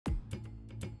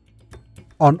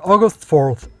On August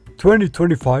 4th,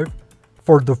 2025,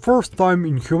 for the first time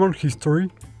in human history,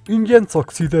 Indians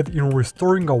succeeded in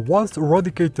restoring a once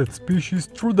eradicated species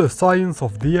through the science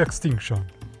of de-extinction.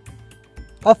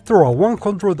 After a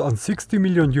 160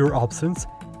 million year absence,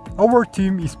 our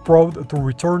team is proud to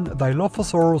return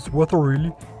Dilophosaurus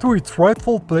wetherilli to its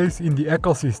rightful place in the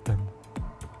ecosystem.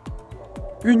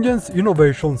 Indians'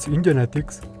 innovations in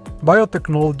genetics,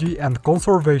 biotechnology and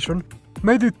conservation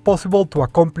made it possible to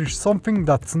accomplish something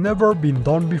that's never been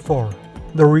done before: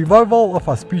 the revival of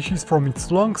a species from its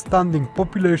long-standing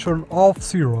population of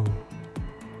 0.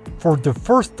 For the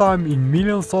first time in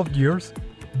millions of years,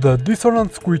 the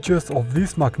dissonant screeches of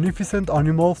these magnificent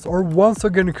animals are once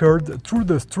again heard through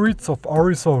the streets of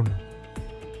Arizona.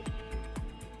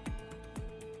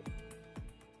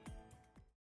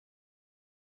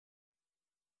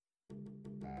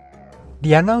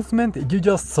 The announcement you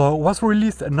just saw was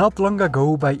released not long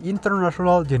ago by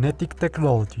International Genetic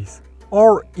Technologies,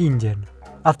 or InGen,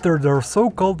 after their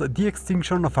so-called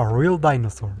de-extinction of a real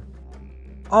dinosaur.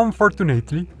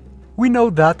 Unfortunately, we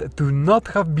know that to not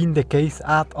have been the case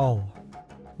at all.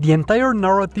 The entire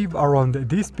narrative around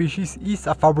this species is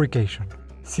a fabrication,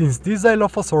 since this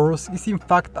Dilophosaurus is in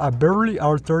fact a barely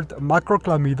altered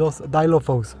Macroclamidus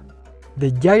dilophosa, the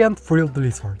giant frilled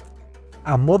lizard,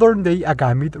 a modern-day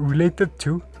agamid related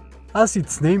to, as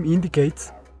its name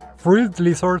indicates, frilled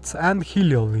lizards and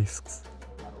helioliskes.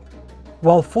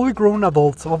 While fully grown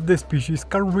adults of the species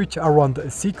can reach around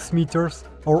 6 meters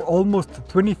or almost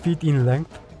 20 feet in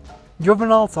length,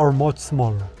 juveniles are much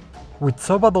smaller, with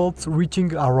subadults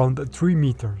reaching around 3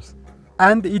 meters.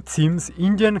 And it seems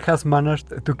InGen has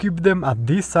managed to keep them at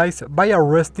this size by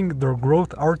arresting their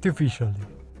growth artificially.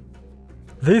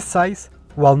 This size,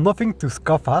 while nothing to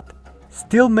scoff at,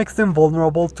 still makes them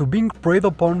vulnerable to being preyed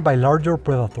upon by larger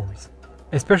predators,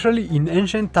 especially in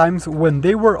ancient times when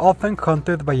they were often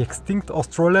hunted by extinct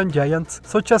Australian giants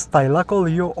such as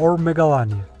Thylacoleo or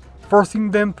Megalania, forcing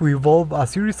them to evolve a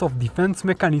series of defense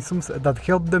mechanisms that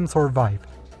help them survive.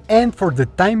 And for the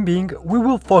time being, we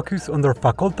will focus on their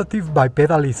facultative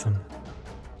bipedalism.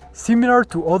 Similar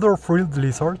to other frilled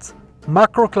lizards,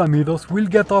 Macroclamidus will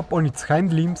get up on its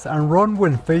hind limbs and run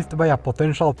when faced by a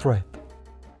potential threat.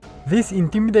 This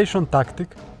intimidation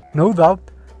tactic, no doubt,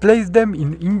 placed them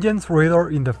in InGen's radar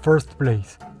in the first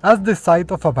place, as the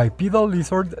sight of a bipedal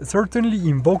lizard certainly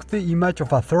invoked the image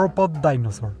of a theropod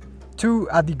dinosaur, to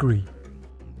a degree.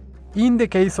 In the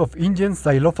case of InGen's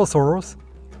Dilophosaurus,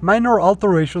 minor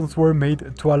alterations were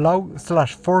made to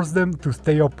allow/force them to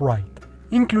stay upright,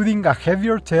 including a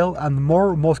heavier tail and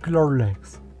more muscular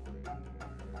legs.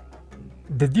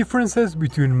 The differences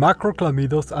between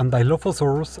Macroclamidus and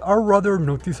Dilophosaurus are rather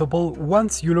noticeable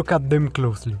once you look at them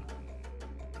closely.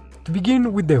 To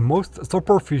begin with the most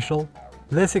superficial,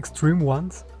 less extreme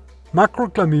ones,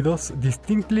 Macroclamidus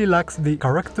distinctly lacks the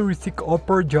characteristic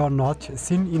upper jaw notch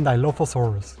seen in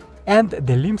Dilophosaurus, and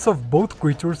the limbs of both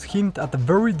creatures hint at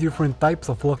very different types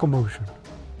of locomotion.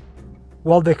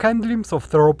 While the hind limbs of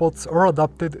theropods are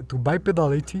adapted to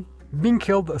bipedality, being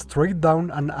held straight down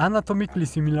and anatomically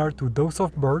similar to those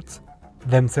of birds,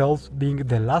 themselves being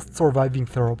the last surviving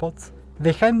theropods,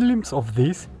 the hind limbs of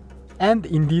these, and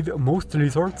indeed most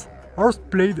lizards, are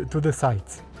splayed to the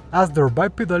sides, as their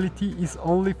bipedality is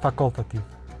only facultative.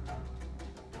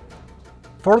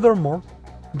 Furthermore,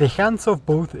 the hands of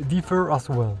both differ as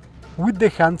well, with the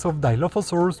hands of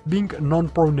Dilophosaurus being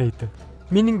non-pronated,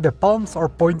 meaning the palms are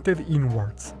pointed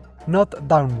inwards, not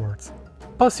downwards,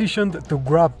 positioned to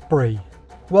grab prey,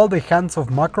 while the hands of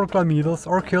Macroclamidus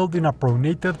are held in a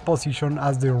pronated position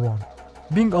as they run,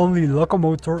 being only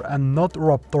locomotor and not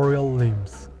raptorial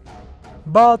limbs.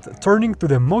 But turning to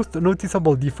the most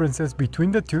noticeable differences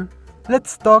between the two,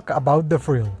 let's talk about the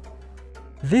frill.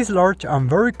 This large and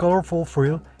very colorful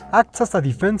frill acts as a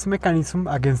defense mechanism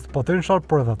against potential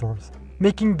predators,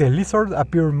 making the lizard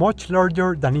appear much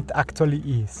larger than it actually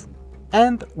is.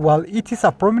 And while it is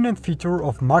a prominent feature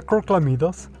of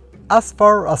Macroclamidus, as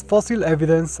far as fossil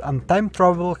evidence and time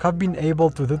travel have been able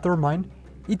to determine,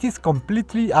 it is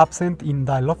completely absent in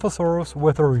Dilophosaurus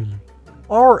wetherilli,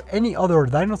 or any other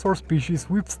dinosaur species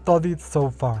we've studied so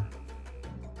far.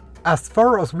 As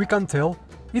far as we can tell,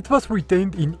 it was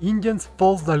retained in InGen's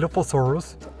false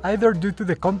Dilophosaurus either due to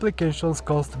the complications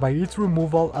caused by its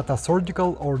removal at a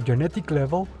surgical or genetic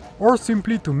level, or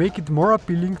simply to make it more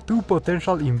appealing to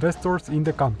potential investors in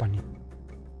the company.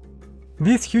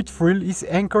 This huge frill is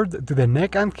anchored to the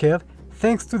neck and head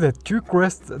thanks to the two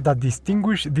crests that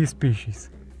distinguish this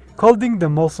species, holding the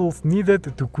muscles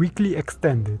needed to quickly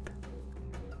extend it.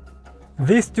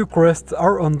 These two crests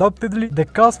are undoubtedly the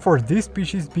cause for this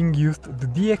species being used to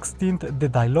de-extinct the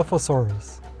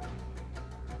Dilophosaurus.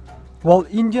 While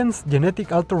InGen's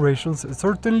genetic alterations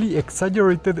certainly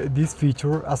exaggerated this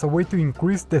feature as a way to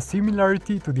increase the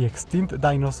similarity to the extinct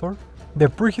dinosaur, the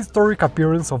prehistoric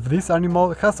appearance of this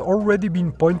animal has already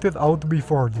been pointed out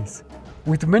before this,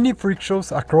 with many freak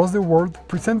shows across the world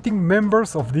presenting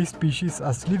members of this species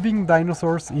as living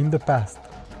dinosaurs in the past.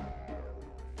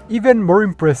 Even more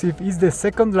impressive is the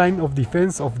second line of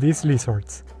defense of these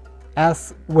lizards,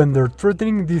 as when their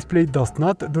threatening display does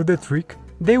not do the trick,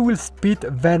 they will spit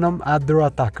venom at their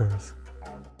attackers.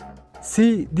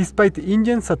 See, despite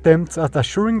InGen's attempts at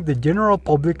assuring the general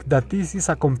public that this is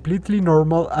a completely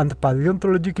normal and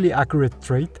paleontologically accurate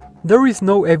trait, there is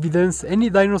no evidence any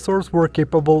dinosaurs were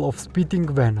capable of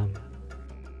spitting venom.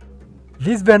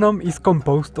 This venom is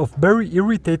composed of very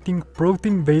irritating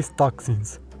protein-based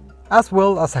toxins, as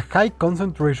well as a high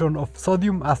concentration of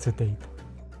sodium acetate.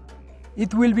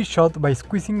 It will be shot by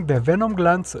squeezing the venom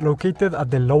glands located at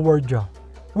the lower jaw,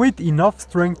 with enough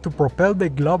strength to propel the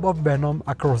glob of venom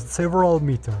across several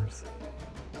meters.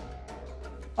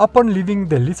 Upon leaving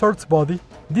the lizard's body,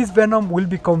 this venom will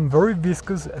become very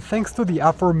viscous thanks to the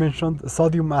aforementioned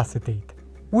sodium acetate,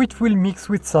 which will mix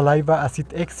with saliva as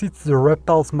it exits the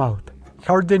reptile's mouth,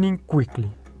 hardening quickly.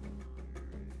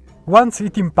 Once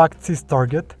it impacts its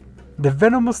target, the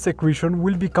venomous secretion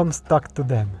will become stuck to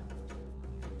them.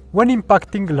 When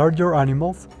impacting larger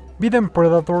animals, be them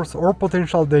predators or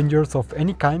potential dangers of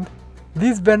any kind,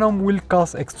 this venom will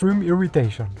cause extreme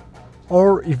irritation,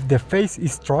 or if the face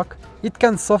is struck, it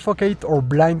can suffocate or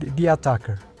blind the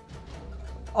attacker.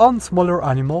 On smaller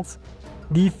animals,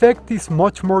 the effect is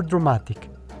much more dramatic,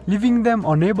 leaving them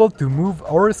unable to move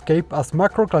or escape as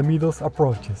Macroclamidos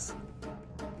approaches.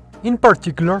 In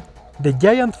particular, the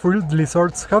giant frilled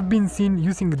lizards have been seen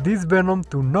using this venom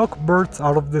to knock birds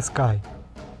out of the sky.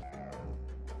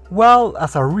 While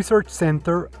as a research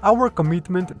center, our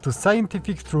commitment to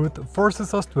scientific truth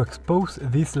forces us to expose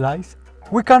these lies,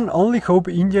 we can only hope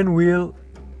InGen will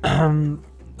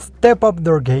step up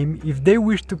their game if they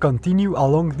wish to continue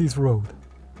along this road.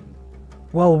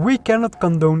 While we cannot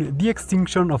condone the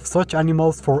extinction of such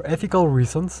animals for ethical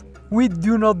reasons, we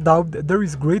do not doubt that there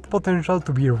is great potential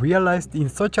to be realized in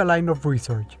such a line of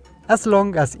research, as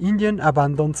long as InGen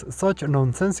abandons such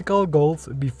nonsensical goals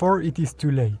before it is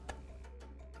too late.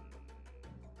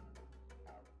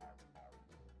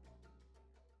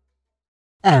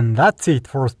 And that's it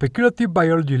for a speculative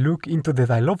biology look into the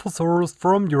Dilophosaurus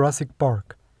from Jurassic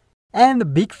Park.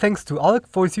 And big thanks to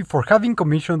Alec Foisey for having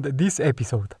commissioned this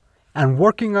episode, and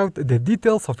working out the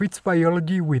details of its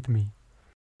biology with me.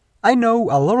 I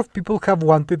know a lot of people have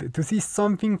wanted to see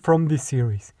something from this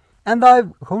series, and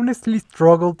I've honestly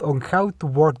struggled on how to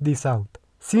work this out,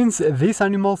 since these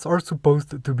animals are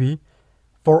supposed to be,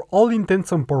 for all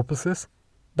intents and purposes,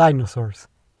 dinosaurs,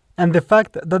 and the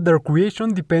fact that their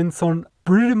creation depends on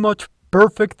pretty much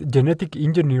perfect genetic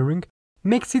engineering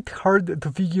makes it hard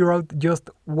to figure out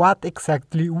just what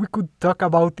exactly we could talk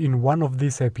about in one of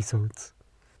these episodes.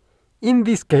 In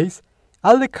this case,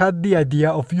 Alec had the idea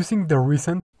of using the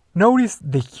recent, notice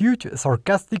the huge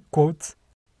sarcastic quotes,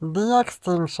 the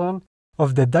extinction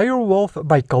of the dire wolf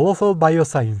by Colossal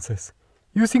Biosciences,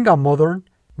 using a modern,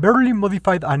 barely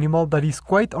modified animal that is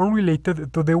quite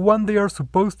unrelated to the one they are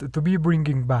supposed to be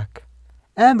bringing back.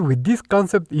 And with this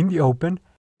concept in the open,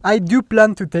 I do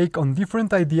plan to take on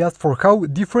different ideas for how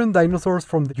different dinosaurs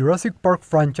from the Jurassic Park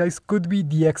franchise could be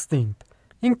de-extinct,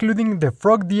 including the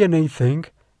frog DNA thing,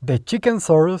 the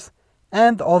Chickensaurus,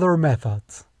 and other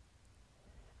methods.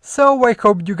 So I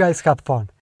hope you guys had fun,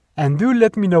 and do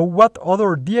let me know what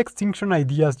other de-extinction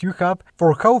ideas you have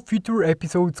for how future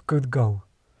episodes could go.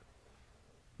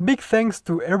 Big thanks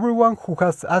to everyone who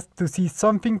has asked to see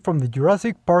something from the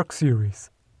Jurassic Park series.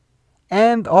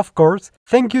 And of course,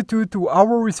 thank you too to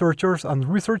our researchers and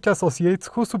research associates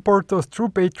who support us through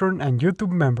Patreon and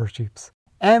YouTube memberships.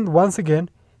 And once again,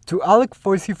 to Alec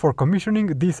Foisey for commissioning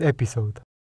this episode.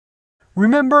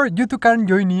 Remember, you too can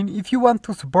join in if you want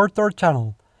to support our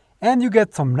channel, and you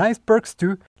get some nice perks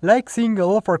too, like seeing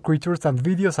all of our creatures and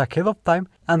videos ahead of time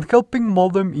and helping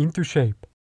mold them into shape.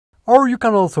 Or you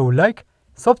can also like,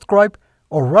 subscribe,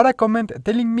 or write a comment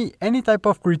telling me any type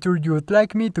of creature you would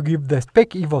like me to give the Spec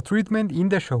Evo treatment in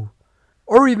the show,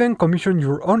 or even commission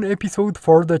your own episode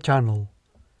for the channel.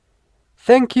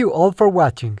 Thank you all for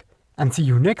watching, and see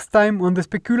you next time on the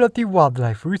Speculative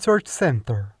Wildlife Research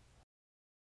Center.